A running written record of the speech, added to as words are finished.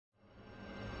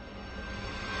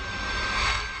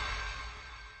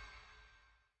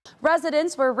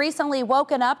Residents were recently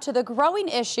woken up to the growing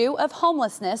issue of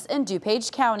homelessness in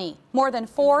DuPage County. More than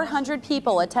 400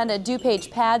 people attended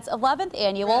DuPage Pads' 11th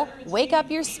annual Wake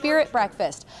Up Your Spirit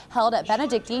breakfast held at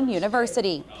Benedictine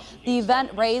University. The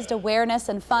event raised awareness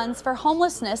and funds for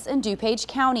homelessness in DuPage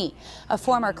County. A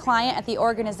former client at the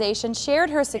organization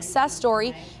shared her success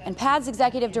story, and Pads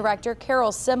Executive Director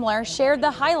Carol Simler shared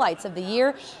the highlights of the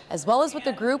year, as well as what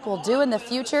the group will do in the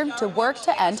future to work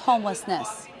to end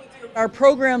homelessness. Our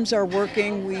programs are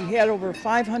working. We had over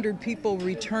 500 people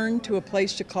return to a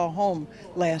place to call home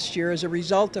last year as a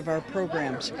result of our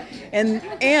programs.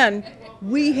 And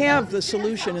we have the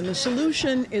solution, and the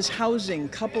solution is housing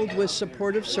coupled with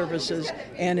supportive services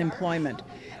and employment.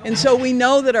 And so we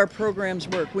know that our programs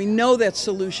work. We know that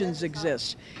solutions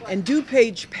exist. And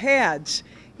DuPage Pads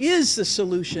is the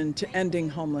solution to ending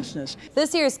homelessness.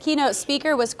 This year's keynote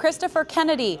speaker was Christopher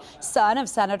Kennedy, son of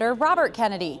Senator Robert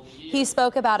Kennedy. He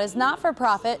spoke about his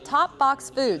not-for-profit Top Box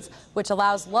Foods, which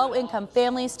allows low-income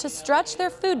families to stretch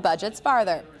their food budgets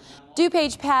farther.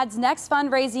 DuPage Pads' next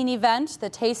fundraising event, the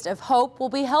Taste of Hope, will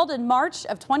be held in March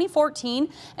of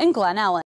 2014 in Glen Ellen.